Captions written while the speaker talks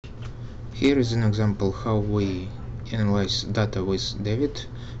Here is an example how we analyze data with David.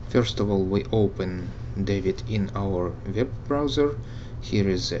 First of all, we open David in our web browser. Here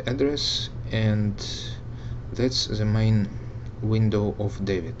is the address, and that's the main window of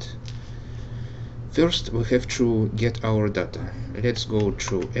David. First, we have to get our data. Let's go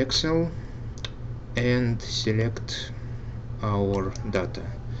to Excel and select our data.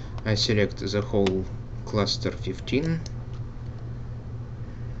 I select the whole cluster 15.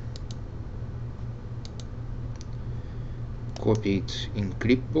 Copy it in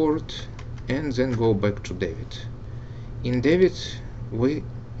clipboard and then go back to David. In David, we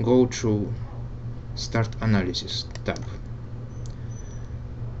go to Start Analysis tab.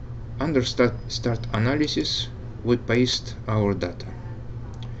 Under Start Analysis, we paste our data.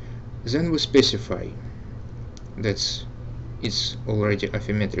 Then we specify that it's already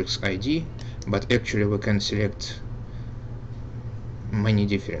Affymetrix ID, but actually we can select many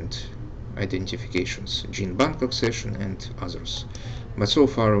different identifications, gene bank accession and others. But so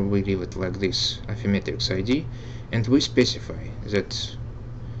far we leave it like this, Affymetrix ID, and we specify that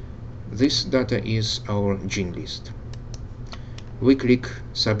this data is our gene list. We click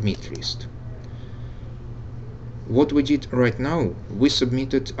Submit List. What we did right now, we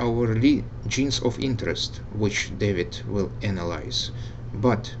submitted our genes of interest, which David will analyze.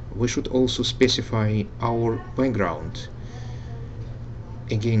 But we should also specify our background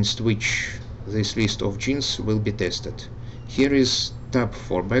against which this list of genes will be tested. Here is tab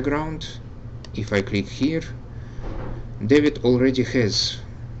for background. If I click here, David already has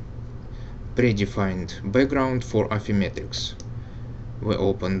predefined background for Affymetrix. We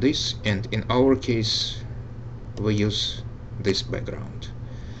open this, and in our case we use this background.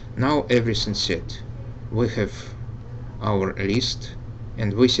 Now everything set. We have our list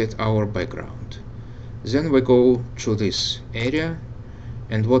and we set our background. Then we go to this area,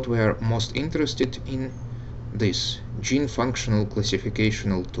 and what we are most interested in, this gene functional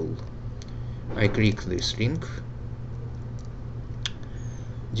classificational tool. I click this link.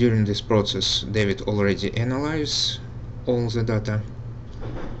 During this process, David already analyzed all the data.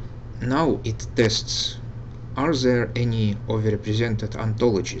 Now it tests, are there any overrepresented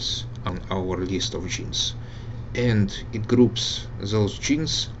ontologies on our list of genes, and it groups those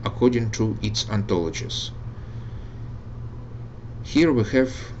genes according to its ontologies. Here we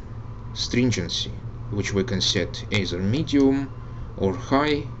have stringency, which we can set either medium or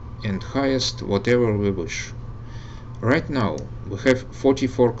high, and highest, whatever we wish. Right now we have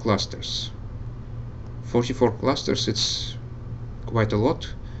 44 clusters. 44 clusters, it's quite a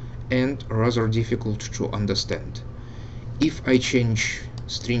lot and rather difficult to understand. If I change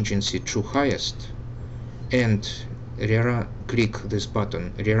stringency to highest and click this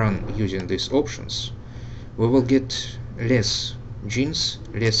button, rerun using these options, we will get less genes,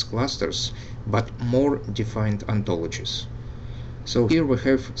 less clusters, but more defined ontologies. So here we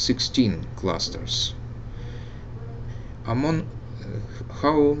have 16 clusters. Among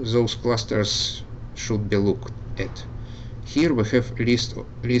how those clusters should be looked at. Here we have a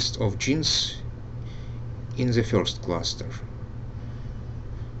list of genes in the first cluster.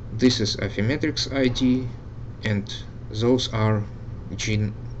 This is Affymetrix ID, and those are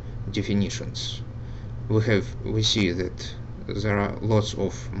gene definitions. We see that there are lots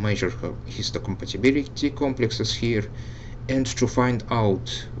of major histocompatibility complexes here, and to find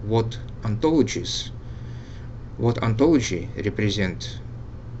out what ontology represent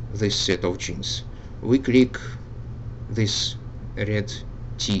this set of genes, we click this red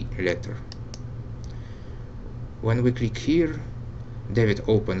T letter. When we click here, David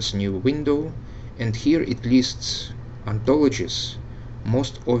opens new window, and here it lists ontologies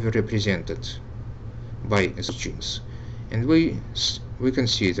most overrepresented by those genes, and we can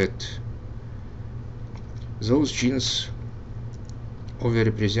see that those genes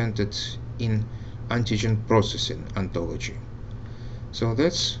overrepresented in antigen processing ontology. So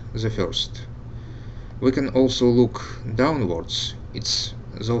that's the first. We can also look downwards.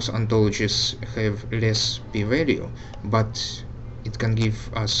 Those ontologies have less p-value, but it can give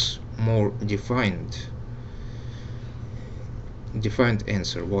us more defined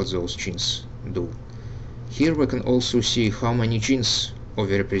answer what those genes do. Here we can also see how many genes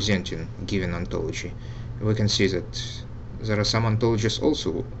overrepresenting given ontology. We can see that there are some ontologies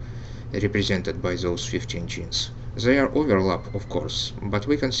also represented by those 15 genes. They are overlap, of course, but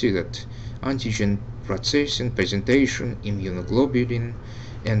we can see that antigen processing, presentation, immunoglobulin,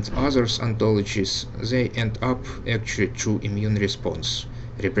 and others ontologies, they end up actually to immune response,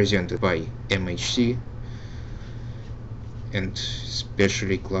 represented by MHC and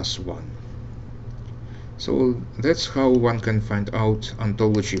especially class 1. So that's how one can find out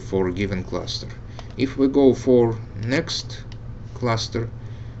ontology for a given cluster. If we go for next cluster,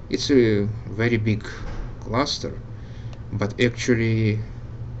 it's a very big cluster, but actually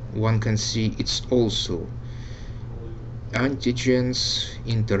one can see it's also antigens,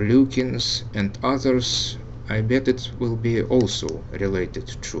 interleukins and others. I bet it will be also related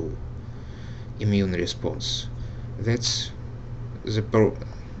to immune response. That's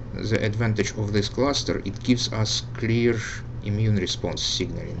the advantage of this cluster. It gives us clear immune response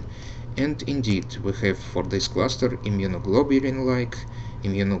signaling. And indeed, we have for this cluster immunoglobulin-like,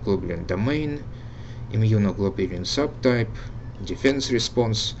 immunoglobulin domain, immunoglobulin subtype, defense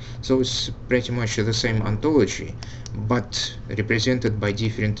response. So it's pretty much the same ontology, but represented by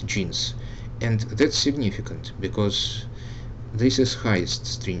different genes. And that's significant because this is highest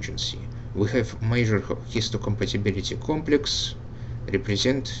stringency. We have major histocompatibility complex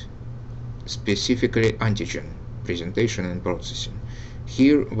represent specifically antigen presentation and processing.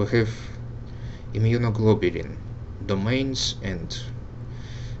 Here we have immunoglobulin domains and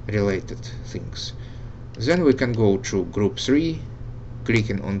related things. Then we can go to group 3,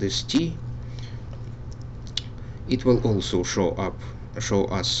 clicking on this T. It will also show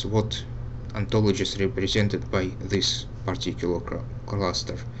us what ontologies represented by this particular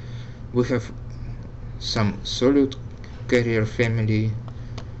cluster. We have some solid carrier family,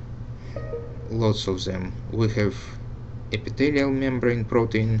 lots of them. We have epithelial membrane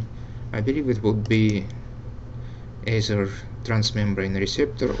protein. I believe it would be either transmembrane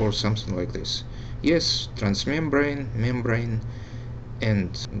receptor or something like this. Yes, transmembrane, membrane,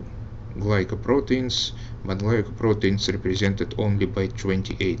 and glycoproteins, but glycoproteins represented only by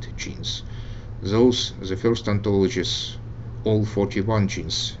 28 genes. Those, the first ontologies, all 41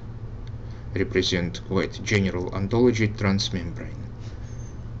 genes represent quite general ontology, transmembrane.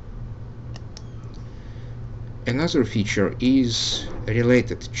 Another feature is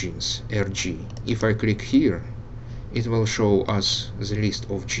related genes, RG. If I click here, it will show us the list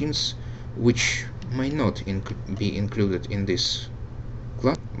of genes which might not be included in this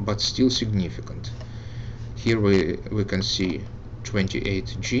class, but still significant. Here we can see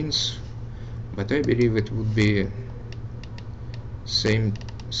 28 genes, but I believe it would be same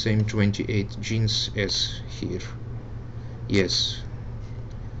 28 genes as here. Yes,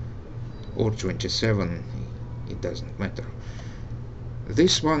 or 27, it doesn't matter.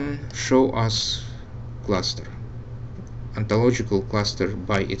 This one show us cluster, ontological cluster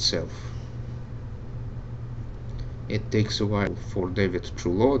by itself. It takes a while for David to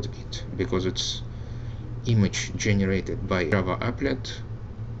load it because it's image generated by Java applet,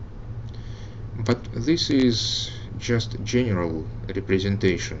 but this is just general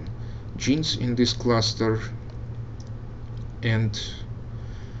representation, genes in this cluster and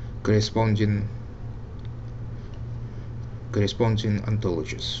corresponding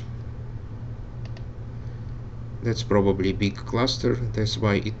ontologies. That's probably big cluster, that's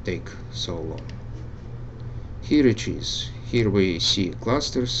why it takes so long. Here it is. Here we see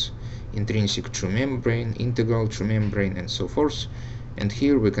clusters, intrinsic to membrane, integral to membrane, and so forth. And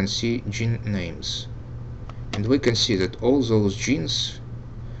here we can see gene names. And we can see that all those genes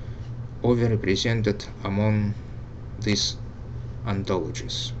overrepresented among these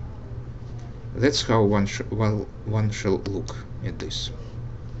ontologies. That's how one shall look at this.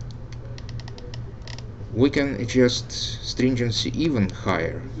 We can adjust stringency even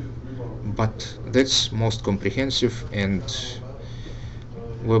higher, but that's most comprehensive and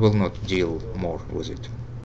we will not deal more with it.